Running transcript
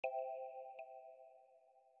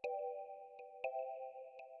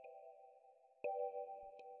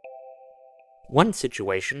One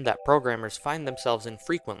situation that programmers find themselves in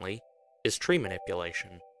frequently is tree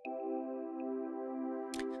manipulation.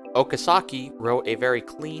 Okazaki wrote a very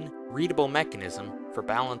clean, readable mechanism for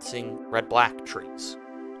balancing red-black trees.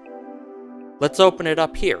 Let's open it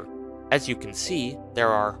up here. As you can see,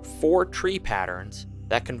 there are 4 tree patterns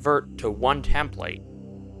that convert to one template,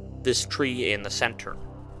 this tree in the center.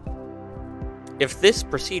 If this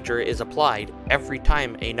procedure is applied every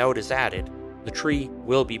time a node is added, the tree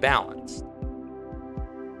will be balanced.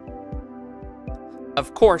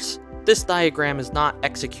 Of course, this diagram is not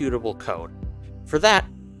executable code. For that,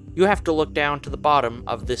 you have to look down to the bottom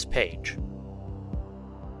of this page.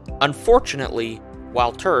 Unfortunately,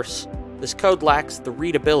 while terse, this code lacks the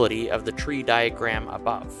readability of the tree diagram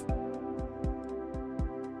above.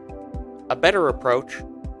 A better approach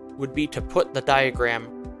would be to put the diagram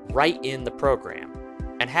right in the program,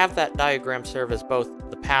 and have that diagram serve as both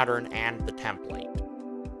the pattern and the template.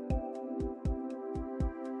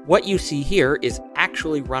 What you see here is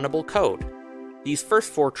actually runnable code. These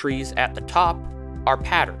first 4 trees at the top are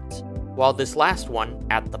patterns, while this last one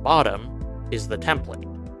at the bottom is the template.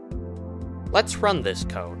 Let's run this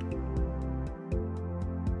code.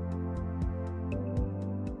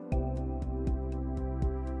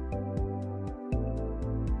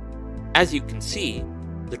 As you can see,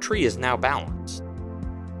 the tree is now balanced.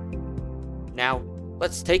 Now,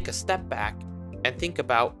 let's take a step back and think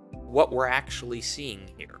about what we're actually seeing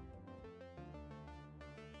here.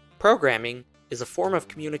 Programming is a form of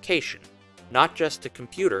communication, not just to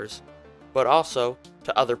computers, but also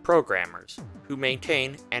to other programmers who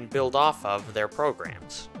maintain and build off of their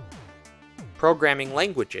programs. Programming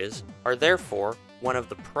languages are therefore one of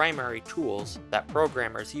the primary tools that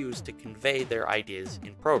programmers use to convey their ideas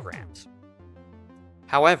in programs.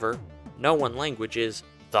 However, no one language is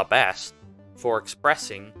the best for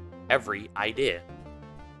expressing every idea.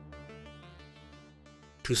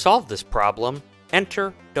 To solve this problem,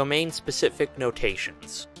 enter domain-specific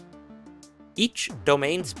notations. Each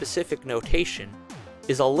domain-specific notation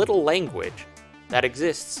is a little language that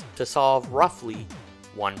exists to solve roughly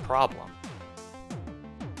one problem.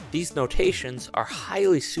 These notations are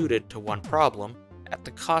highly suited to one problem at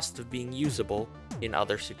the cost of being usable in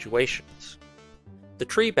other situations. The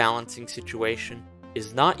tree balancing situation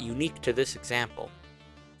is not unique to this example.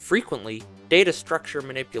 Frequently, data structure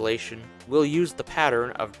manipulation will use the pattern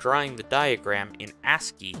of drawing the diagram in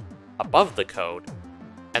ASCII above the code,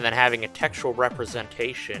 and then having a textual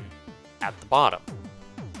representation at the bottom.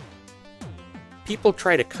 People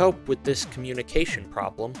try to cope with this communication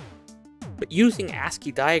problem, but using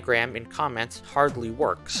ASCII diagram in comments hardly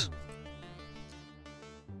works.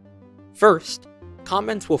 First,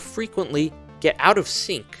 comments will frequently get out of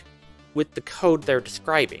sync with the code they're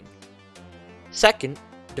describing. Second,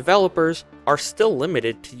 developers are still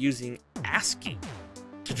limited to using ASCII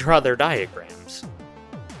to draw their diagrams.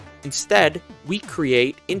 Instead, we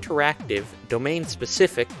create interactive,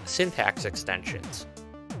 domain-specific syntax extensions.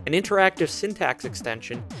 An interactive syntax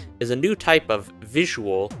extension is a new type of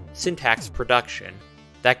visual syntax production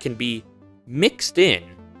that can be mixed in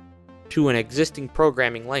to an existing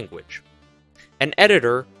programming language. An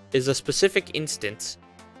editor is a specific instance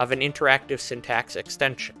of an interactive syntax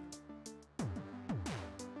extension.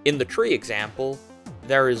 In the tree example,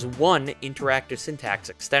 there is one interactive syntax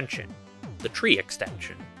extension, the tree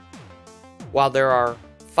extension, while there are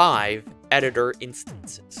 5 editor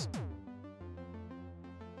instances.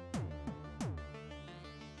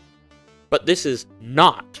 But this is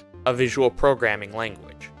not a visual programming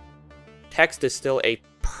language. Text is still a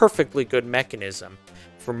perfectly good mechanism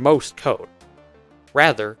for most code.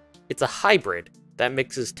 Rather, it's a hybrid that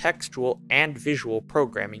mixes textual and visual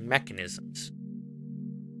programming mechanisms.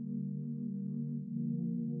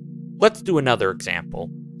 Let's do another example.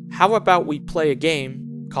 How about we play a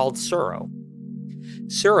game called Suro?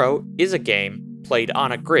 Suro is a game played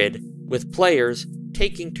on a grid with players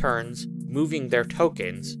taking turns moving their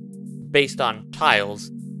tokens based on tiles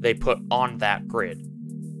they put on that grid.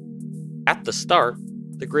 At the start,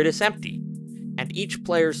 the grid is empty, and each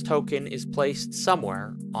player's token is placed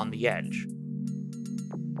somewhere on the edge.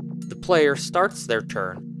 The player starts their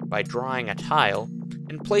turn by drawing a tile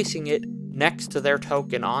and placing it next to their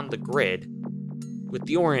token on the grid with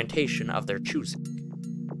the orientation of their choosing.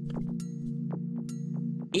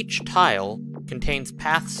 Each tile contains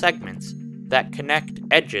path segments that connect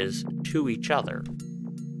edges to each other.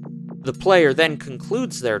 The player then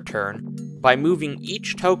concludes their turn by moving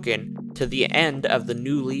each token to the end of the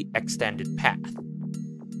newly extended path.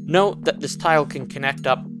 Note that this tile can connect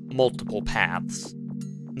up multiple paths.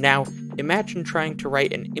 Now, imagine trying to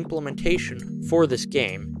write an implementation for this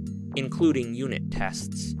game, including unit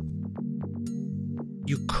tests.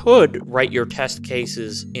 You could write your test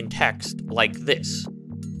cases in text like this.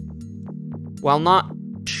 While not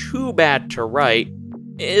too bad to write,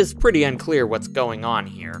 it is pretty unclear what's going on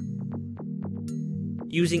here.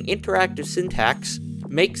 Using interactive syntax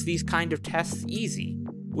makes these kind of tests easy,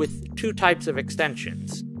 with two types of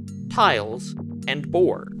extensions, tiles and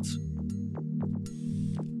boards.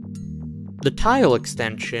 The tile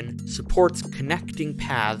extension supports connecting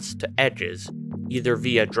paths to edges, either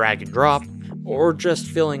via drag and drop, or just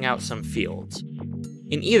filling out some fields.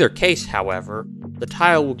 In either case, however, the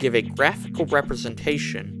tile will give a graphical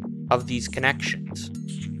representation of these connections.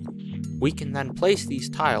 We can then place these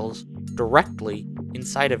tiles directly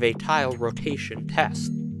inside of a tile rotation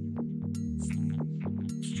test.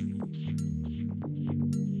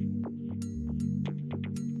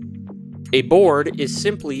 A board is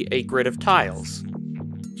simply a grid of tiles.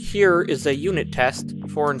 Here is a unit test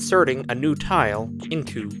for inserting a new tile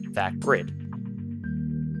into that grid.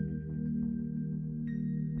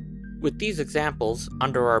 With these examples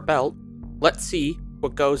under our belt, let's see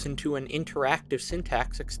what goes into an interactive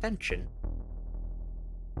syntax extension.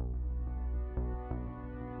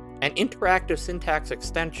 An interactive syntax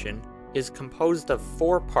extension is composed of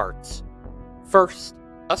 4 parts. First,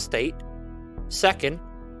 a state. Second,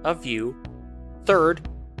 a view. Third,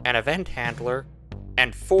 an event handler.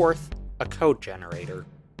 And fourth, a code generator.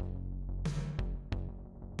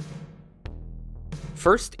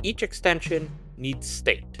 First, each extension needs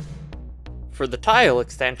state. For the tile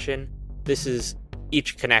extension, this is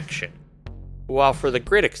each connection, while for the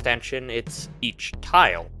grid extension, it's each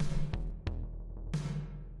tile.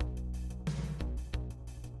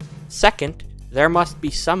 Second, there must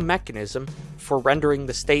be some mechanism for rendering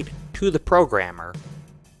the state to the programmer.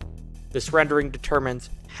 This rendering determines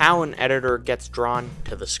how an editor gets drawn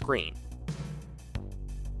to the screen.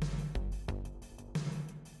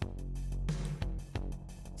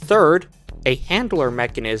 Third, a handler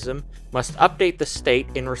mechanism must update the state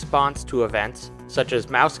in response to events such as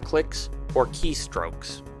mouse clicks or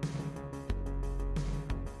keystrokes.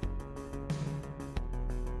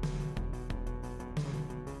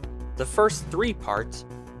 The first 3 parts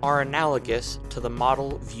are analogous to the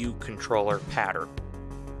model view controller pattern.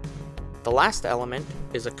 The last element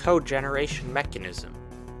is a code generation mechanism.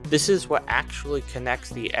 This is what actually connects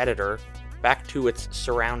the editor back to its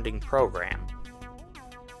surrounding program.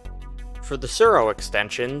 For the Suro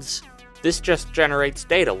extensions, this just generates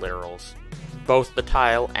data literals, both the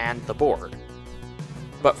tile and the board.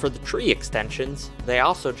 But for the tree extensions, they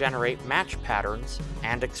also generate match patterns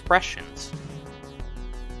and expressions.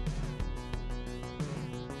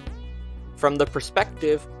 From the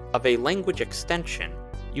perspective of a language extension,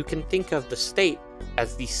 you can think of the state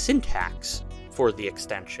as the syntax for the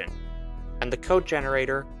extension, and the code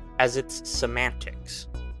generator as its semantics.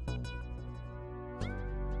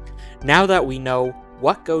 Now that we know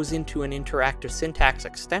what goes into an interactive syntax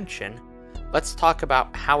extension, let's talk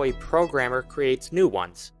about how a programmer creates new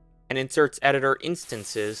ones and inserts editor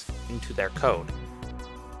instances into their code.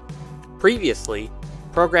 Previously,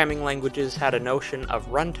 programming languages had a notion of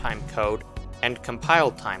runtime code and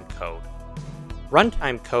compile time code.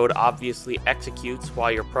 Runtime code obviously executes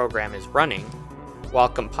while your program is running, while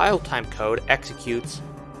compile time code executes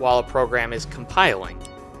while a program is compiling.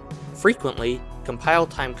 Frequently, compile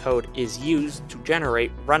time code is used to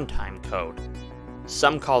generate runtime code.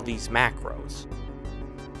 Some call these macros.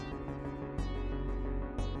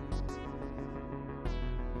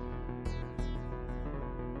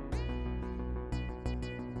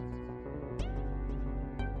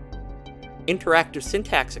 Interactive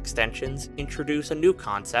syntax extensions introduce a new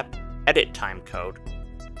concept, edit time code,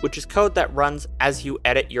 which is code that runs as you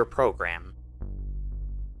edit your program.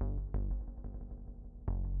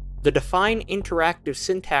 The define interactive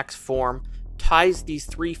syntax form ties these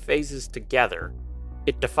 3 phases together.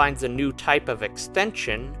 It defines a new type of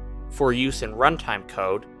extension for use in runtime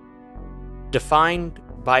code, defined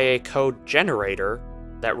by a code generator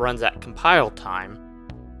that runs at compile time,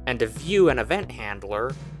 and a view and event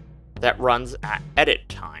handler that runs at edit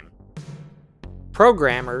time.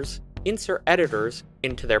 Programmers insert editors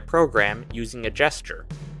into their program using a gesture,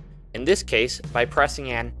 in this case by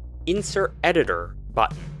pressing an Insert Editor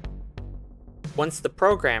button. Once the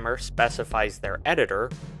programmer specifies their editor,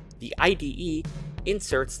 the IDE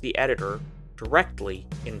inserts the editor directly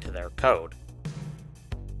into their code.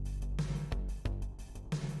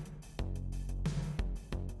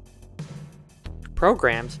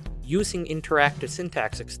 Programs using interactive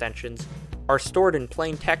syntax extensions are stored in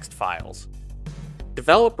plain text files.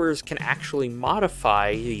 Developers can actually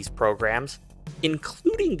modify these programs,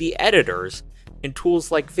 including the editors, in tools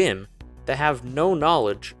like Vim, that have no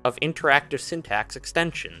knowledge of interactive syntax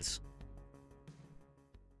extensions.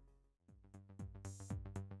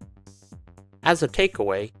 As a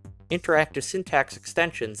takeaway, interactive syntax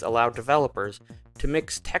extensions allow developers to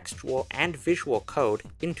mix textual and visual code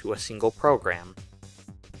into a single program.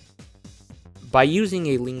 By using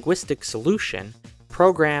a linguistic solution,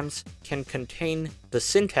 programs can contain the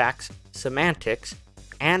syntax, semantics,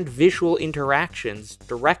 and visual interactions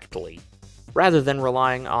directly, rather than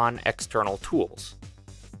relying on external tools.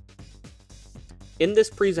 In this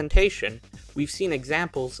presentation, we've seen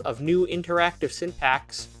examples of new interactive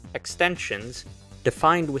syntax extensions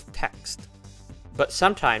defined with text. But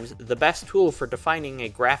sometimes the best tool for defining a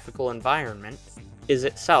graphical environment is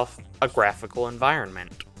itself a graphical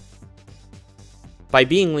environment. By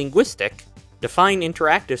being linguistic, define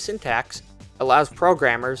interactive syntax allows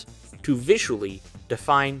programmers to visually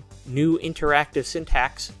define new interactive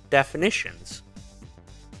syntax definitions.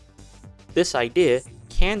 This idea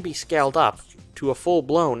can be scaled up to a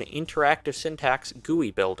full-blown interactive syntax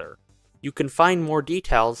GUI builder. You can find more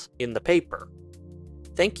details in the paper.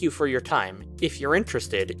 Thank you for your time. If you're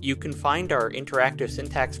interested, you can find our interactive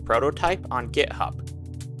syntax prototype on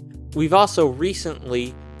GitHub. We've also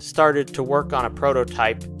recently started to work on a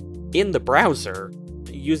prototype in the browser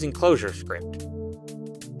using ClojureScript.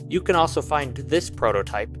 You can also find this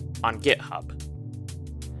prototype on GitHub.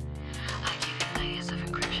 I give you layers of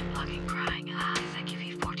encryption, blocking crying eyes. I give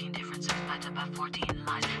you 14 different subsets about 14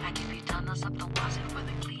 lies. I give you tunnels up the walls and for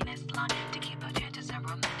the cleanest line to keep out chances and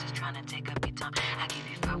romances trying to take up your time. I give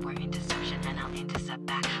you firmware interception and I'll intercept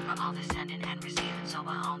back for all the sending and receiving, so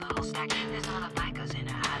I own the whole stack. There's a lot of light goes in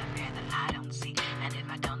or out of here that I don't see, and if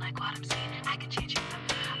I don't like what I'm seeing, I can change it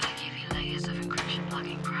up. I give you layers of encryption,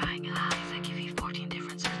 blocking crying eyes. I give you 14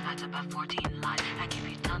 different subsets about 14 lies. I give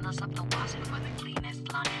you tunnels up the walls and for the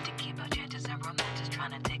cleanest line to keep out chances and romances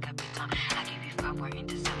trying to take up your time. I give you firmware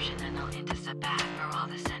interception and I'll intercept back for all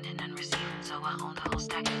the sending and receiving, so I own the whole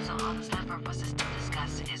stack. So all that's left for us is to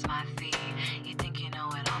discuss is my fee. You think you know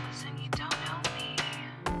it all, but then you don't know.